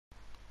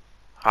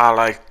I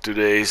like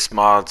today's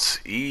mods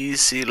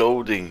easy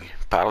loading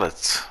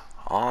palettes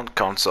on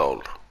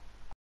console.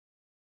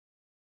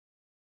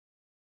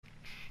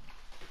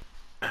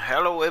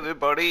 Hello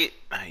everybody,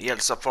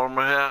 Jelsa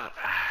Farmer here.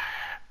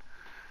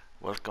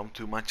 Welcome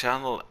to my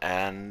channel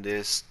and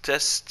this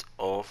test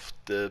of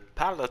the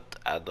palette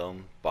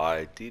add-on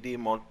by DD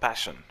Mod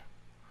Passion.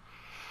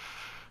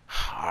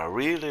 I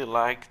really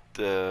like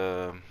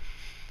the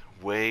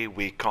way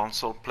we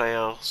console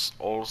players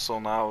also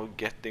now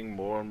getting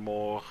more and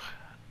more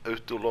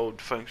auto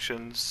load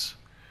functions.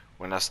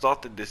 When I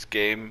started this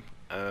game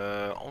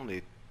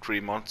only 3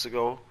 months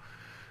ago,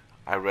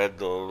 I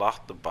read a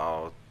lot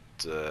about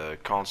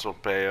console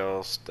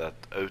players that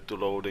auto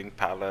loading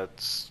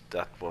palettes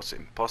that was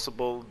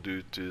impossible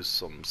due to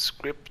some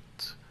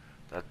script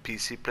that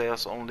PC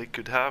players only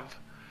could have.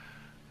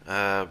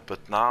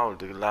 But now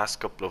the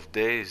last couple of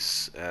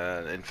days,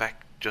 in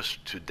fact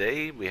just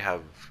today, we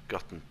have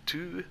gotten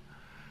 2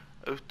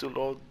 auto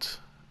load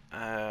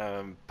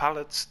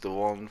palettes, the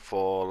one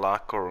for La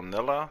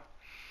Coronella,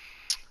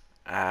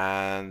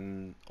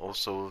 and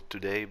also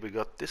today we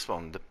got this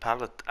one, the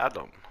palette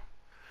add-on.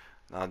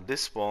 Now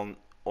this one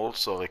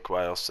also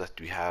requires that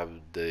we have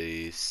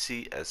the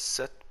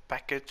CSZ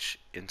package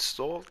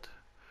installed,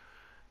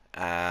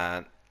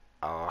 and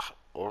I'll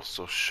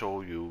also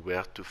show you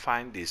where to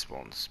find these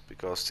ones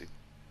because it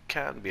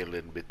can be a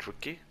little bit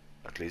tricky.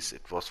 At least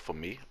it was for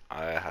me.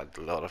 I had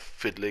a lot of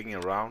fiddling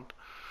around,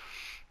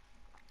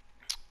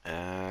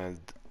 and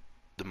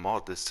the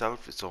mod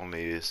itself is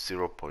only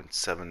 0.7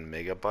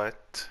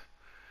 megabyte.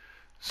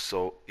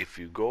 So if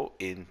you go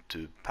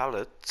into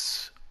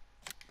palettes,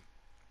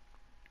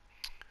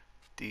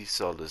 these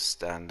are the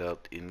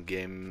standard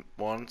in-game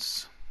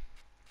ones,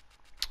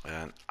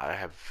 and I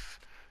have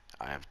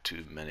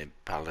too many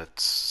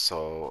palettes,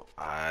 so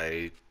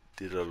I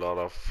did a lot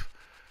of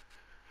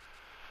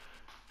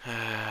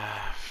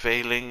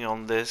failing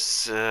on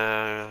this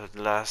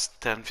last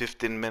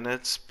 10-15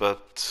 minutes,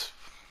 but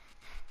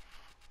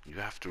you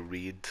have to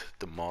read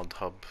the mod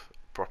hub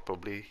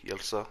properly,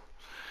 Jelsa.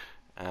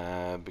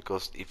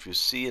 Because if you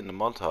see in the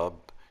mod hub,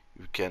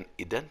 you can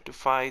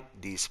identify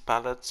these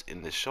palettes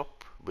in the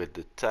shop with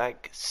the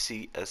tag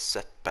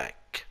CSZ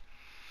pack.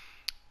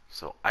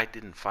 So I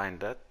didn't find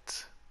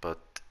that, but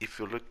if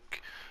you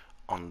look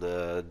on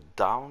the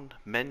down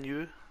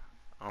menu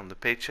on the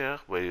page here,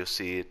 where you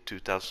see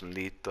 2000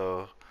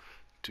 liter,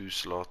 2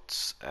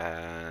 slots,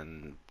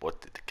 and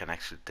what it can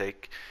actually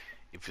take,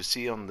 if you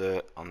see on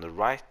the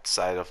right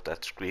side of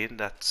that screen,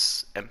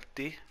 that's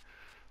empty.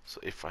 So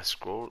if I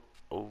scroll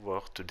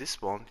over to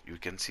this one, you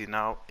can see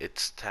now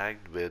it's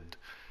tagged with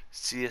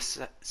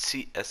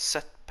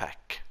CSZ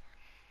pack.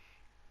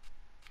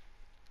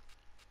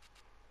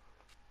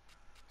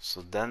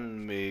 So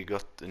then we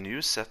got a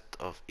new set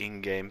of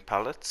in-game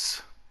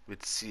palettes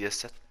with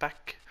CSZ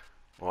pack.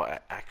 Or I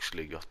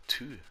actually got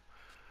two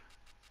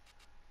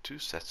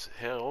sets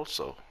here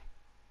also.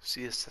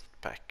 CSZ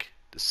pack,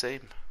 the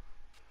same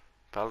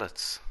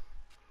palettes.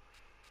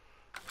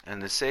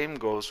 And the same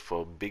goes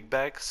for big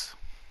bags.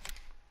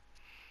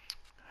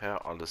 Here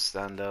are the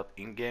standard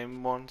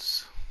in-game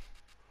ones.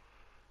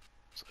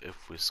 So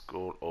if we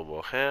scroll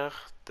over here,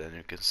 then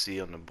you can see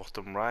on the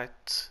bottom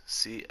right,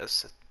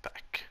 CSZ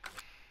pack.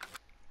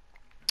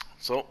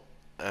 So,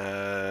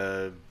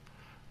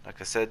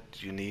 like I said,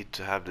 you need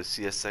to have the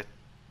CSZ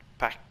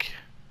pack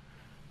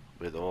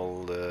with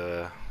all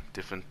the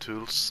different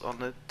tools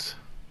on it.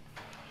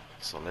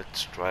 So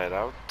let's try it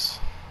out.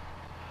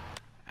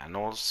 And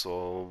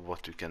also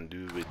what you can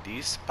do with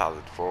these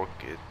palette fork,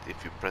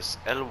 if you press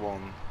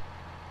L1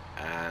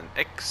 and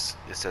X,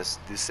 it says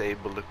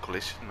disable the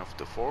collision of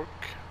the fork.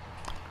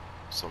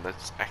 So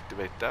let's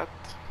activate that.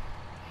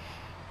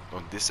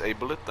 Don't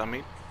disable it, I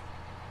mean.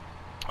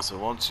 So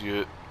once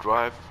you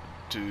drive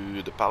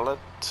to the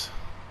palette,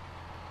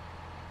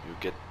 you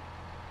get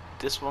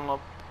this one up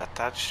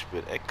attached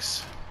with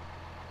X,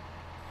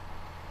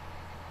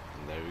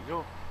 and there we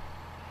go.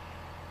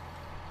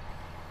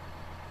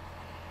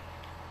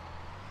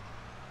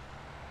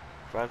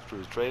 Drive to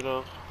the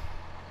trailer.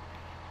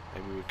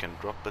 Maybe we can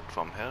drop it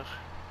from here.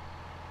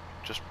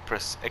 Just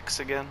press X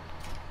again.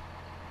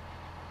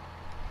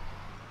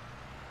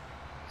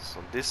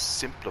 So this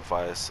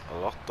simplifies a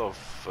lot of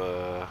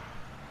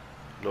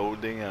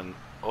loading and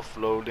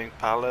offloading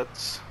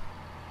pallets.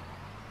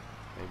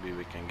 Maybe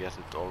we can get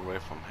it all the way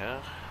from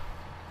here.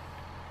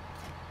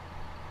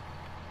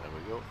 There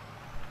we go.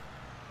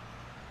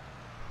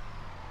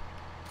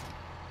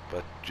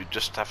 But you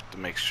just have to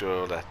make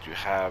sure that you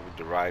have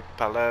the right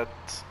pallet,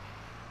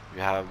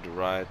 you have the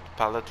right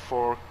pallet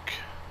fork.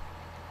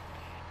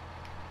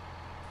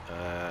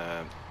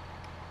 I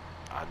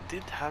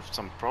did have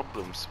some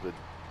problems with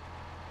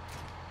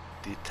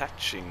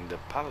detaching the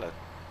pallet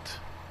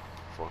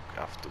fork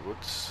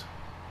afterwards.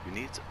 You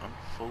need to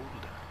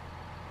unfold.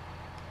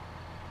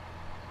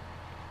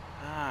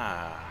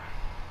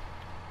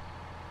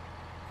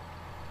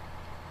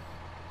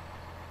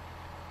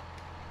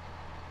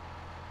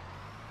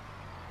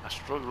 I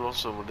struggled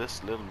also with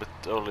this a little bit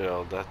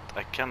earlier, that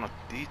I cannot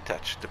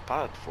detach the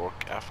pallet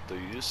fork after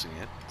using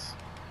it.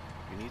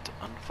 You need to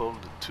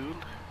unfold the tool.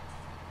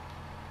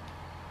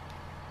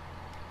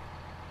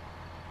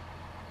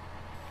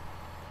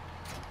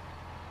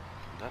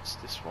 That's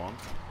this one.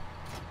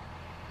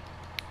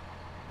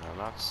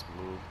 Now let's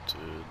move to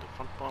the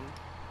front one.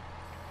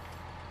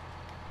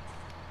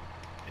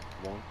 It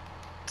won't.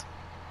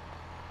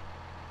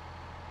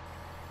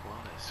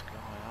 What is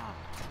going on?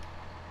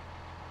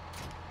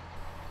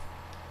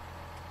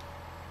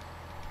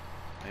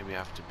 Maybe I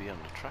have to be on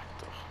the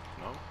tractor,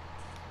 no?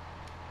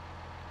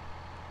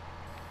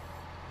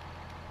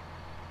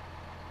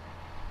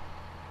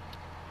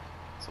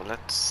 So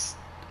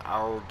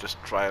I'll just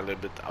try a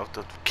little bit out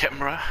of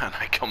camera and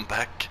I come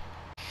back.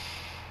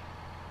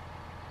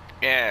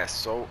 Yeah,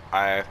 so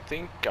I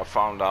think I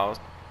found out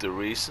the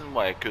reason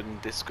why I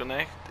couldn't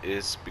disconnect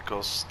is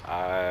because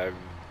I've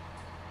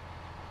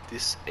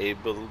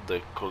disabled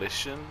the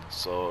collision.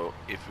 So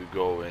if we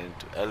go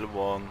into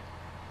L1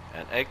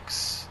 and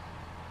X,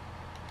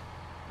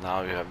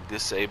 now you have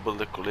disabled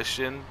the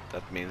collision.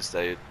 That means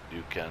that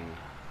you can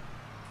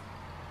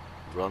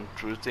run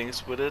through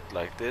things with it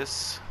like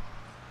this.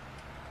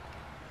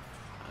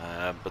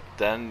 But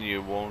then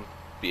you won't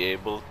be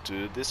able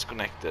to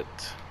disconnect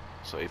it.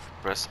 So if you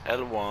press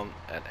L1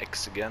 and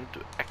X again to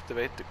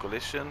activate the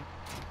collision,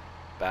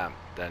 bam,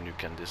 then you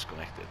can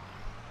disconnect it.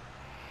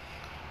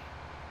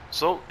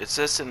 So it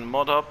says in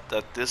ModHub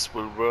that this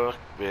will work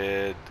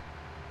with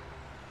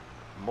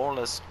more or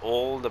less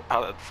all the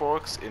pallet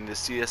forks in the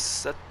CS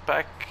set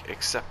pack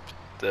except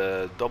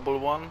the double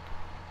one.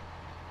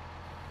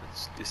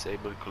 Let's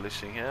disable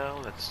collision here.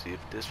 Let's see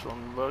if this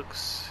one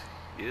works.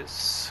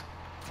 Yes.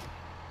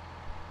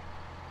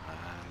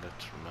 And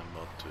let's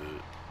remember to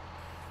do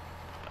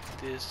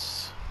like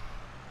this.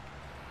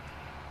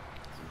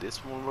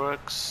 This one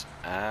works,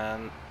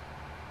 and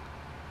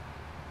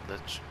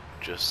let's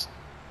just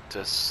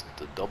test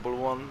the double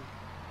one.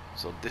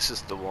 So this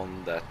is the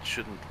one that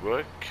shouldn't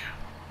work.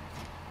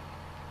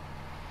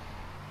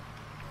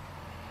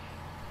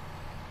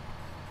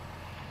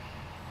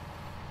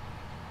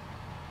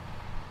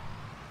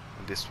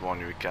 This one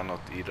you cannot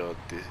either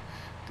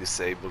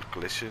disable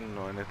collision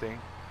or anything.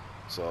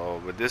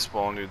 So with this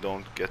one you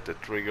don't get the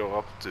trigger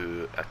up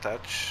to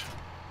attach.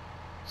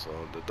 So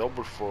the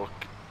double fork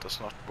does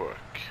not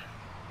work.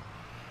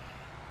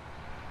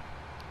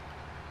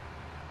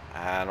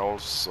 And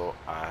also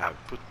I have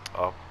put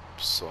up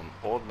some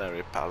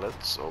ordinary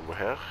pallets over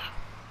here.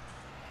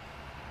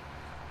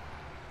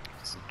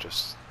 So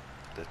just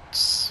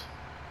let's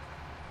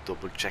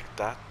double check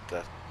that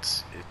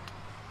it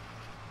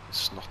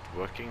is not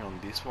working on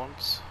these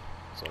ones.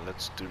 So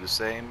let's do the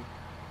same.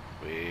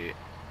 We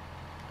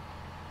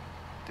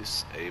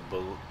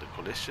disable the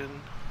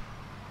collision.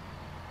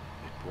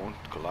 It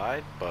won't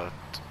collide, but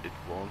it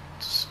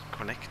won't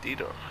connect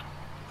either,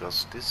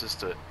 because this is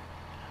the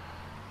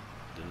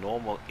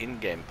normal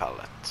in-game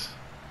pallet,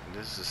 and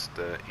this is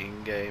the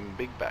in-game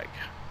big bag.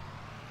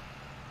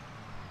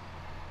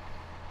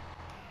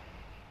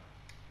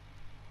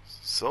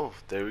 So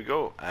there we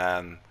go.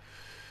 And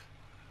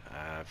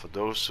for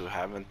those who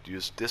haven't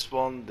used this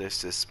one,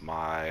 this is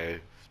my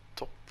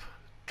top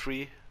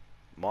 3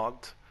 mod.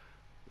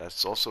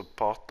 That's also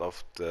part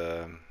of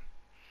the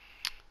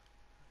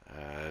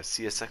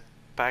CSX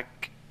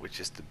pack, which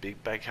is the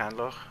big bag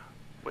handler.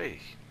 Wait,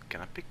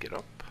 can I pick it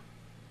up?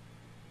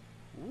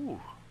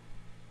 Ooh.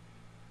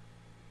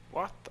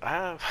 What?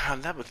 I've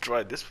never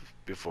tried this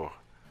before.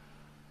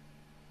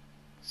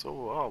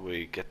 So are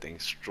we getting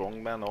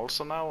strongman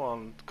also now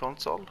on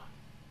console?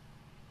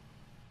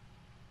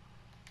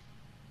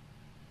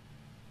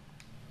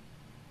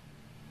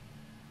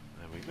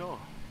 There we go.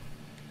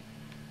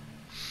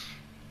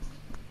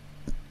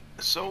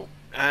 So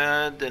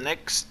the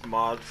next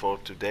mod for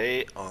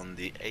today on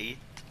the 8th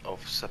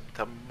of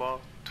September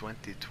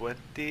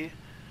 2020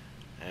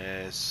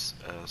 is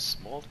a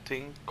small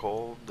thing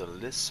called the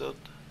lizard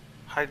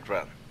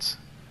hydrant.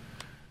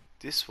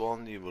 This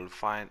one you will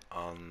find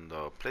on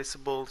the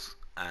placeables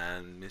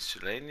and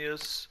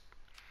miscellaneous,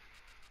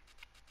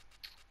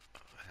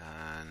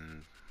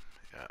 and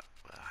yeah,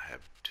 I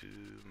have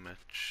too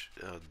much.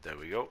 There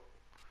we go.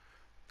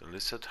 The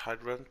lizard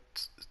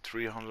hydrant,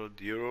 300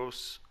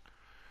 euros,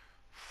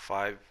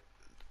 5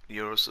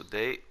 euros a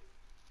day,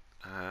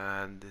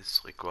 and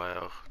this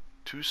requires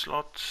 2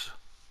 slots.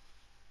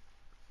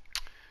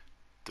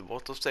 The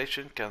water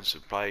station can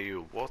supply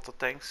you water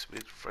tanks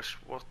with fresh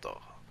water.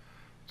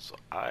 So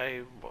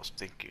I was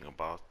thinking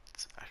about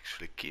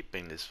actually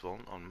keeping this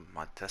one on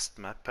my test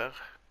map here.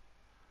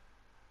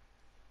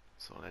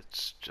 So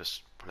let's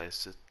just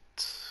place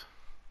it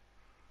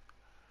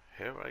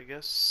here, I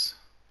guess.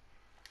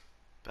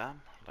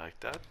 Bam, like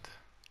that.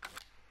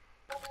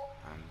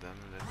 And then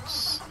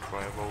let's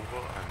drive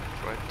over and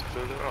try to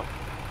fill it up.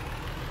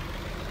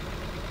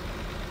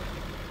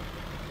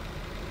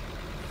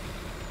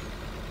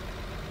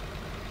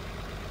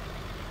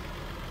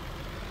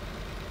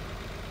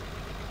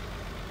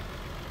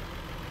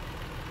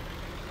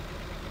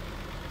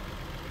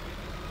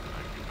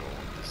 I can go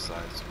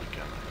side so we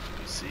can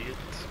actually see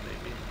it,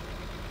 maybe.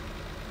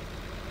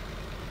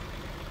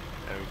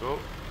 There we go.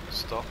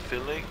 Start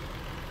filling.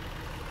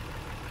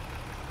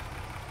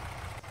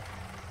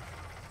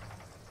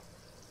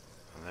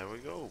 And there we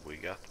go. We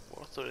got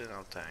water in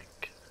our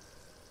tank.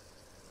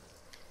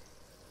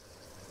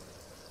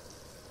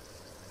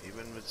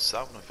 Even with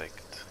sound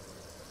effect.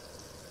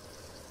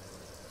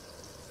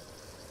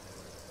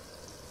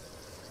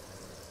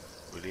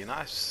 Really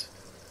nice.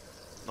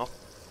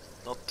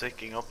 Not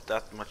taking up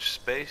that much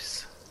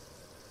space.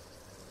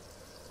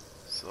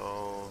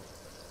 So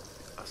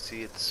I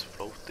see it's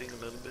floating a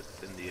little bit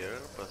in the air,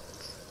 but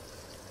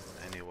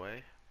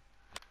anyway,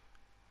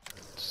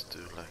 let's do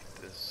like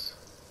this.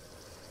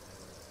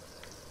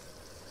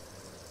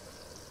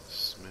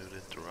 Smooth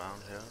it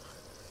around here.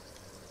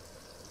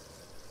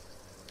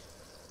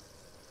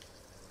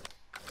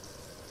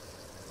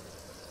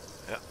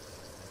 Yeah.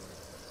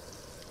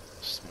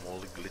 Small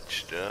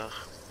glitch there,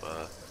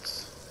 but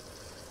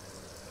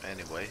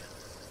anyway,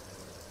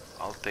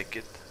 I'll take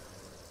it.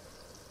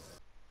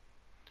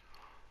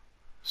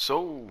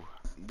 So,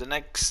 the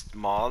next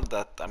mod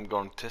that I'm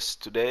going to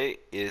test today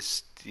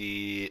is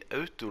the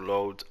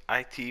AUTOLOAD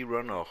IT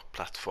runner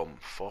platform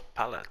for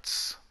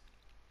pallets.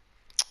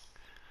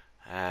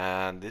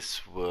 And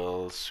this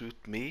will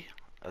suit me,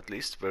 at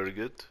least, very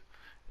good.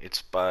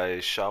 It's by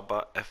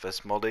Shaba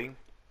FS Modding.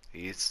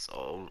 He's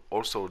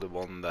also the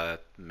one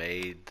that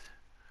made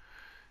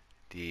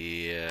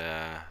the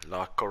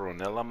La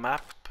Coronella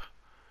map,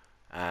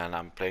 and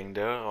I'm playing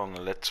there on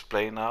a Let's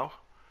Play now.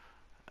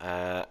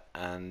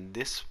 And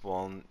this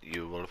one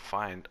you will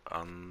find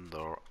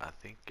under, I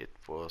think it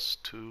was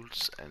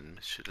Tools and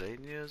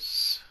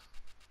Miscellaneous.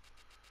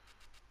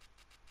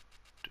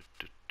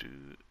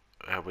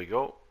 Here we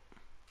go.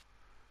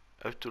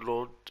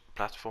 AUTOLOAD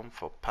platform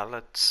for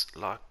pallets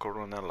La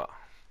Coronella.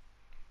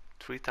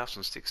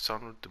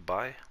 3,600 to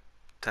buy,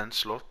 10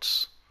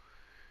 slots.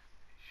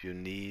 You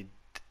need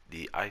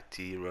the IT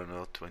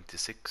runner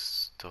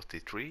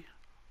 2633,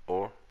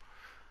 or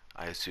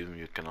I assume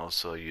you can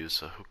also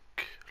use a hook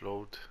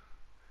load,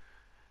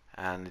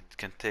 and it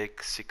can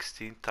take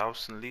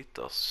 16,000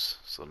 liters,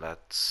 so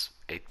that's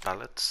 8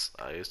 pallets,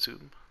 I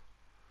assume.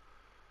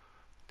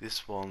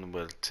 This one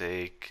will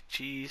take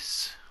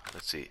cheese,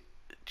 let's see,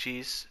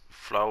 cheese,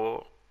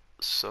 flour,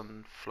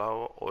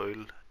 sunflower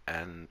oil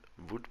and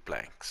wood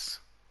planks.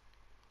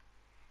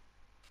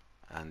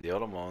 And the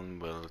other one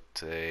will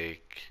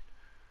take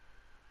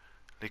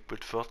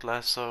liquid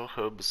fertilizer,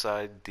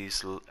 herbicide,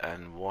 diesel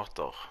and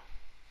water.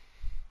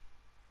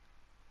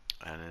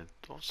 And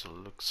it also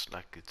looks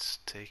like it's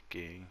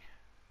taking,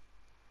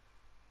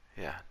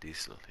 yeah,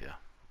 diesel, yeah.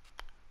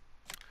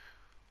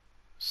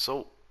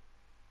 So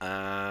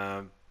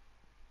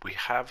we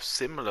have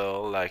similar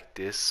like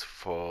this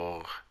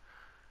for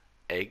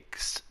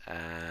eggs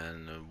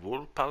and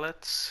wool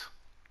pallets.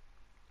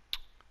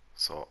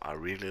 So I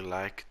really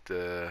like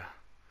that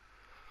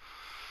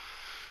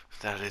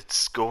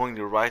it's going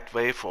the right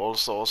way for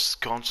also us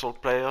console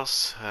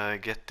players,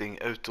 getting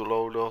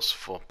autoloaders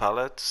for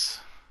pallets.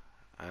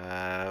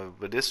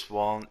 With this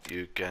one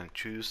you can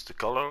choose the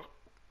color,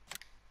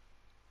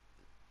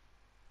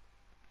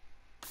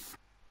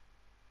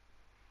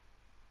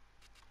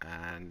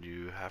 and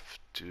you have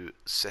to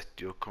set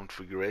your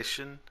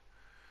configuration.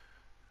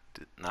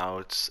 Now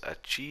it's a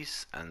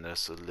cheese and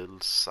there's a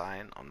little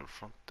sign on the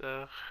front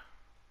there,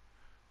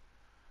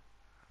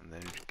 and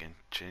then you can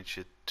change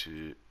it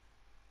to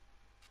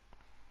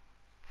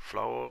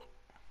flour,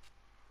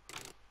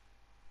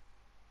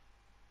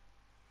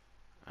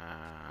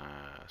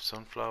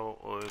 sunflower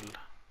oil,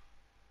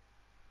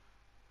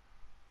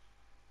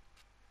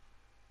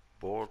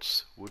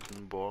 boards,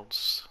 wooden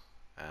boards,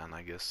 and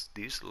I guess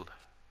diesel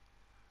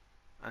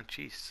and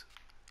cheese.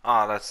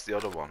 Ah, that's the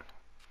other one.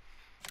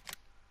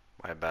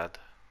 My bad.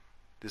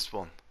 This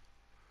one.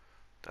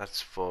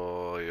 That's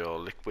for your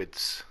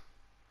liquids.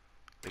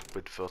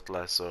 Liquid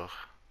fertilizer,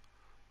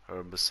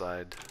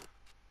 herbicide,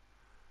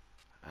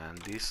 and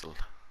diesel.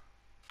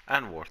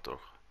 And water.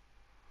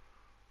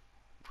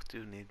 What do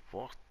you need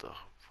water?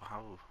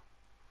 How?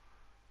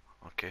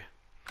 Okay.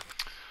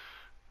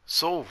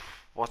 So,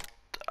 what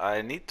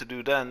I need to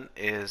do then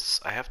is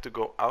I have to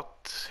go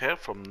out here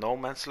from no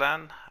man's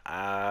land.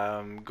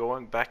 I'm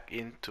going back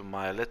into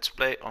my let's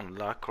play on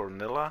La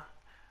Coronella.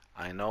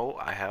 I know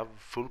I have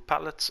full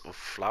pallets of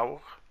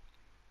flour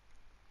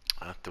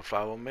at the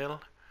flour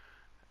mill,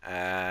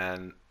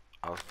 and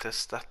I'll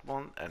test that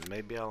one, and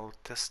maybe I'll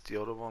test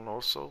the other one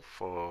also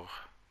for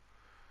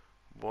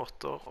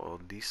water or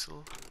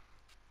diesel.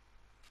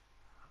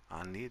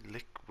 I need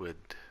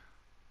liquid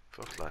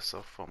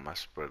fertilizer for my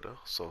spreader,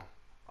 so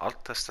I'll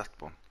test that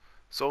one.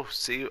 So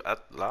see you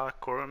at La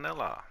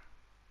Coronella.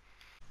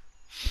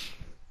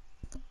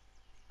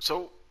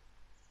 So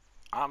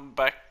I'm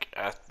back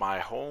at my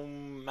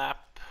home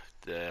map,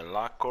 the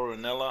La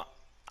Coronella.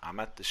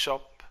 I'm at the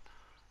shop.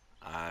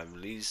 I've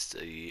leased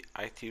a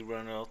IT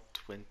runner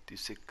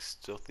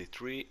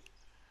 2633.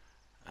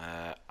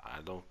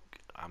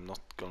 I'm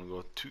not gonna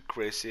go too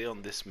crazy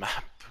on this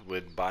map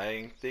with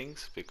buying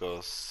things,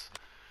 because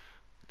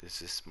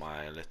This is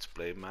my Let's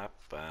Play map,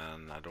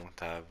 and I don't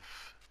have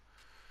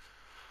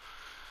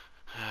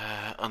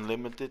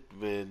unlimited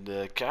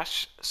with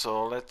cash,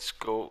 so let's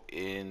go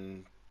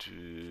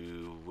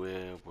into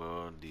where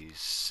were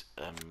these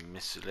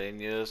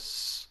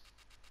miscellaneous,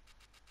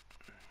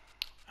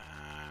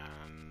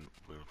 and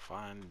we'll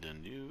find the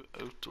new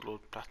autoload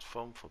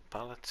platform for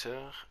pallets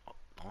here,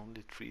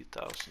 only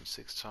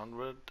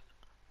 3,600,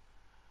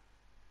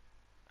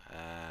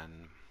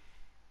 and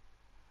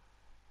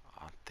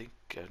I think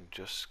I'm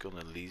just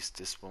gonna lease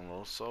this one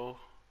also.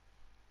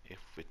 If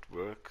it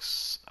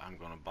works, I'm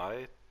gonna buy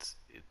it.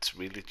 It's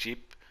really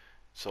cheap.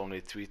 It's only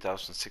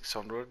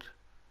 3,600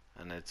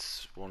 and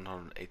it's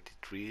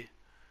 183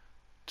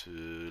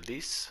 to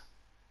lease.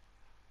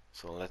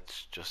 So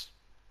let's just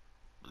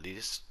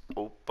lease.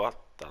 Oh, but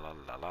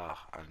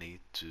I need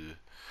to.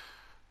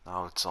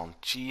 Now it's on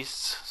cheese,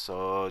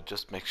 so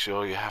just make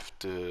sure you have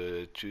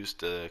to choose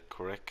the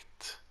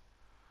correct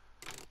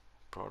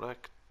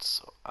product.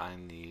 So I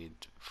need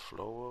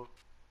flour.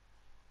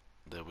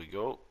 There we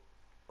go.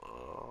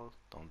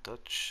 Don't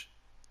touch.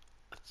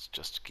 Let's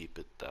just keep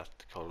it that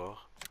color.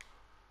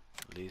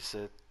 Lease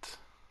it.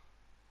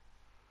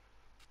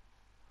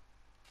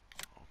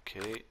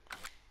 Okay.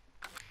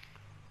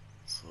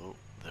 So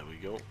there we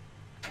go.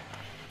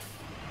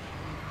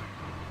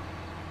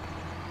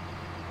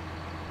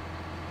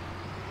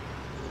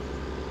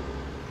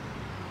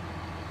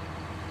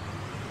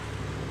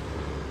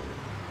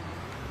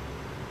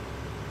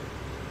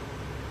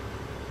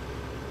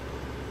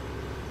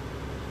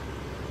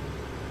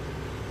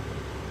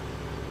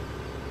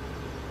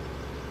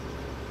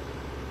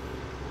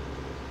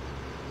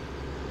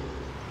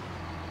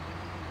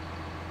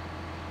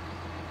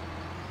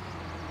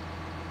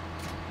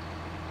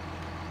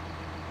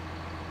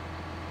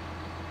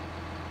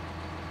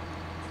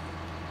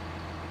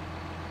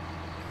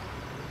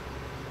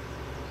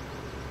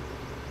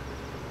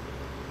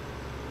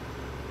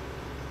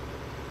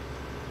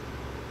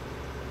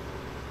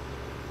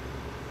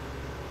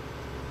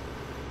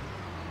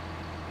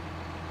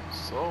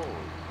 So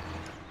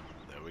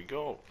there we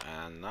go,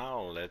 and now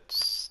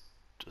let's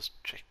just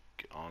check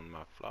on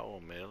my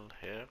flour mill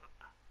here.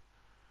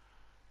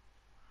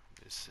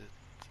 Is it?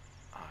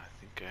 I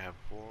think I have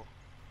 4.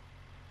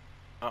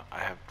 I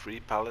have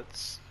 3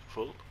 pallets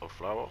full of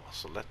flour,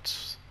 so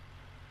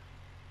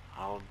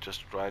I'll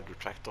just ride the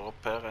tractor up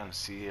here and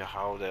see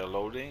how they're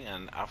loading,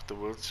 and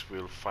afterwards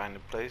we'll find a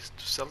place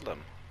to sell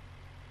them.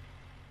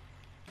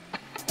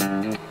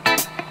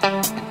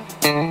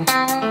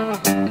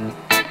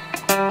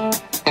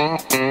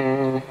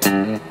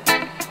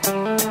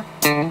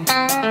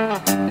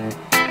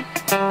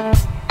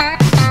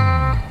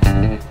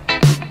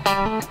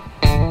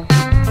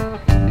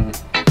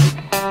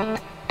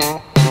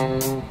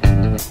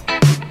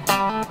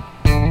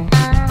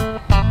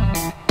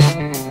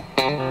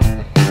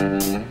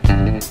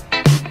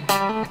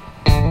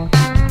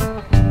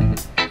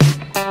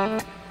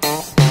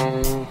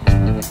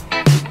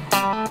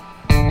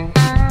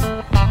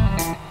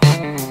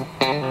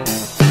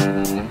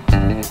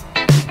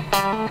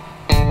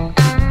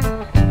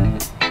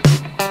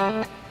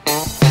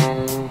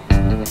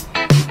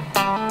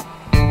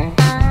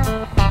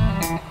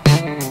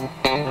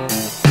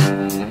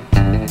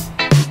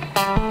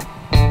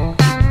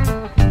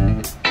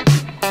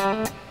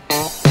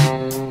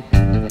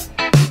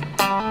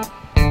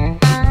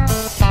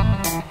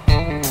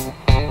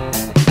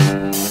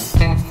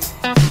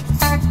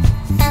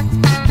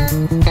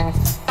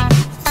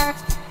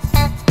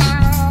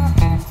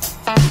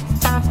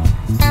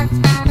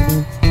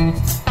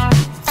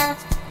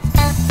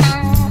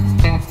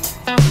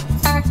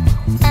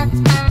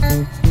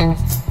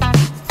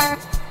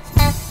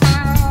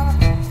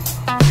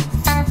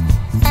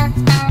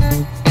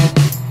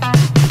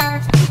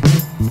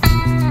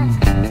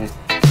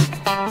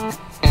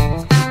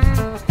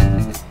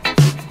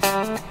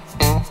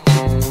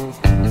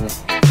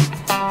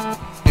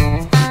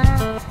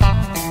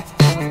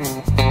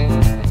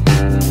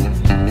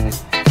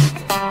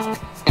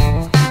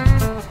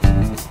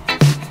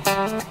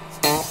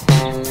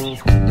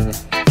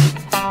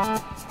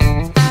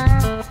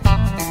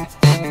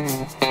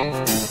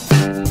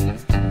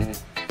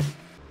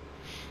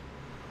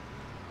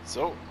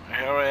 So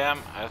here I am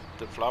at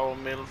the flour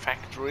mill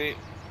factory,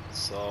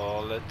 so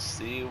let's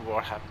see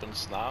what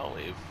happens now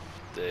if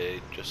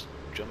they just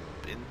jump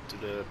into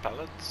the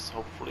pallets,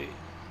 hopefully.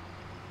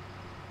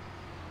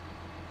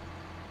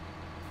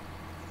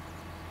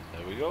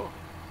 There we go.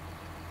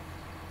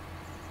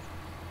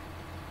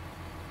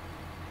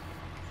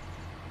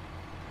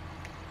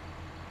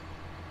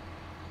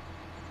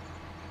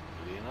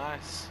 Really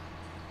nice.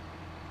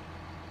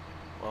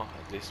 Well,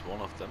 at least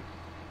one of them.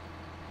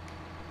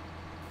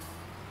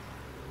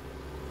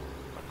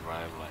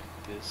 Drive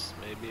like this,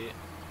 maybe.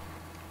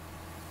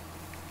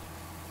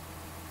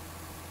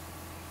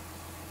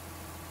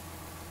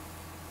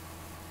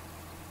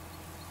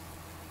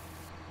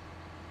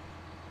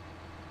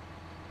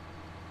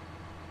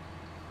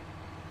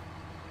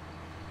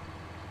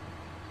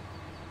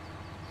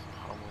 So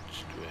how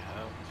much do we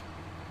have?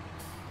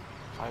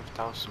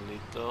 5,000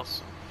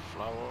 liters of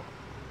flour.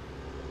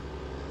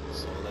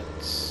 So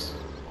let's...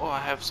 Oh, I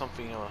have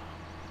something... Oh,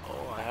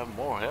 I have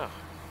more here.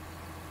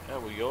 There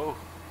we go.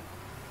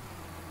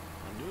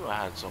 I knew I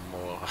had some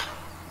more.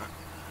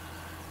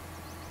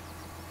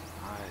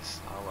 Nice,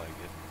 now I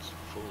get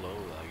full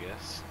load, I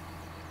guess.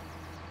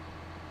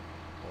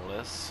 Or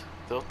less.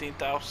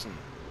 13,000.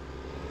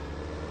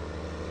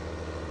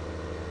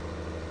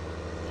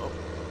 Oh,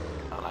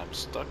 and I'm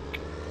stuck.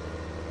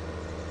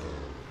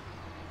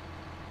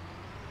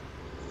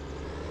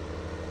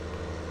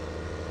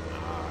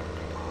 Ah,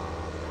 come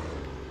on.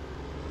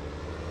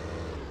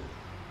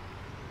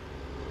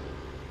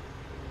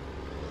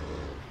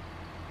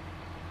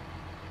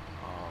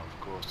 Oh, of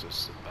course,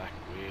 there's a back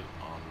wheel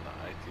on the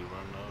IT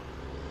runner.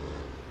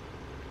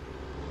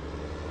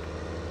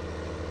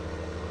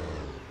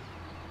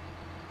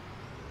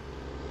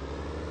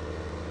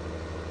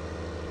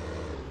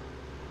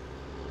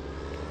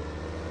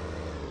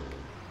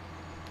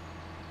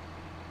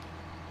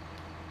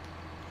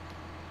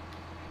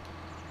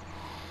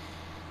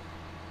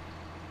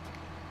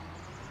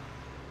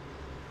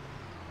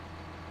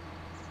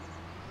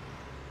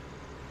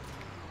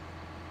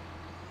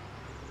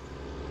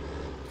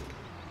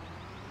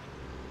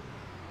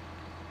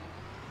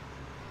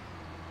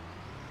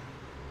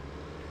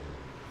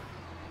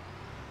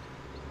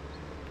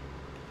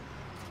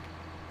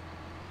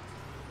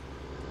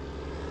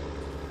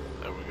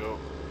 There we go.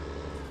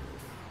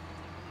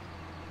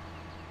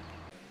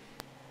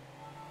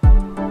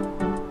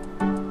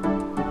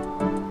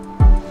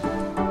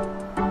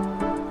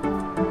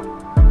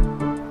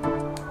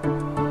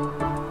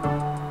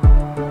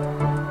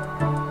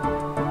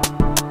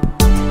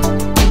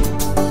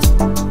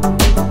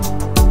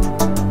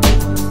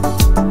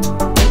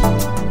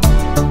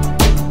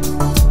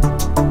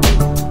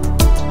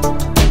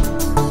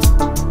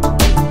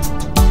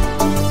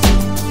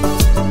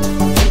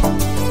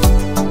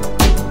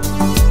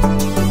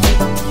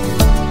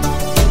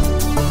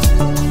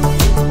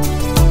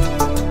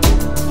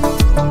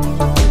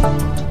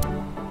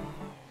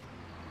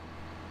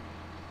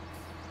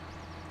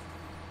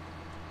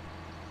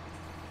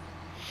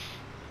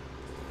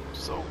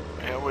 So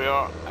here we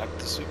are at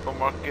the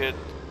supermarket.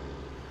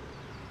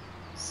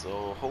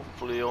 So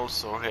hopefully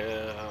also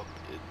here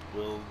it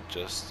will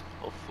just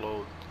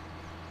offload.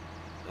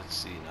 Let's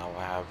see, now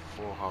I have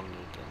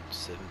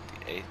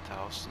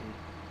 478,000.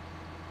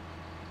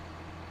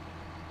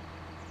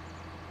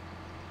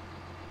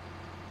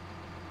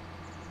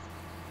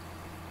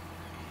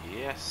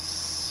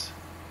 Yes.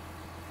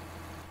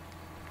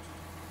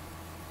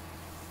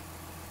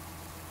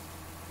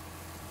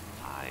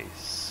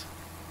 Nice.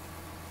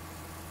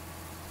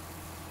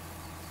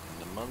 And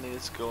the money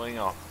is going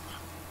up.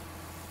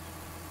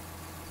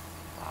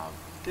 Now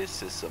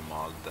this is a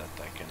mod that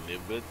I can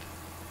live with.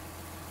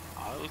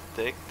 I'll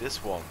take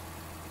this one.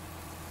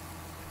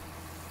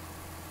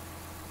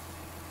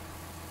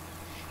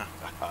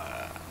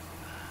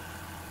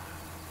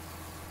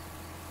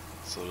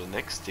 So the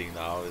next thing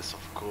now is,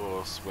 of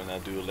course, when I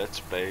do a let's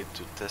play,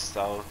 to test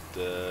out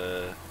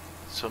the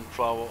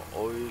sunflower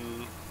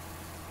oil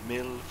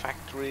mill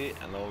factory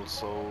and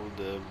also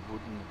the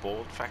wooden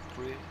board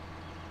factory.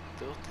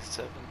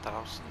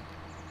 37,000.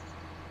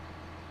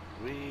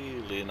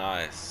 Really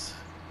nice.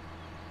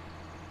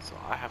 So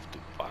I have to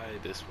buy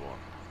this one.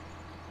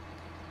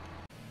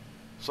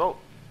 So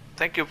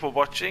thank you for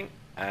watching,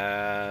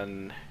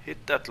 and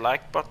hit that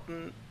like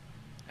button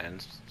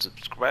and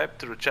subscribe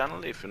to the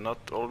channel if you're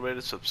not already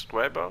a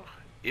subscriber.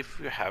 If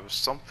you have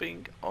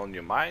something on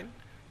your mind,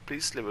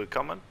 please leave a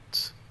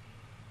comment.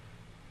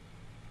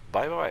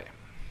 Bye bye.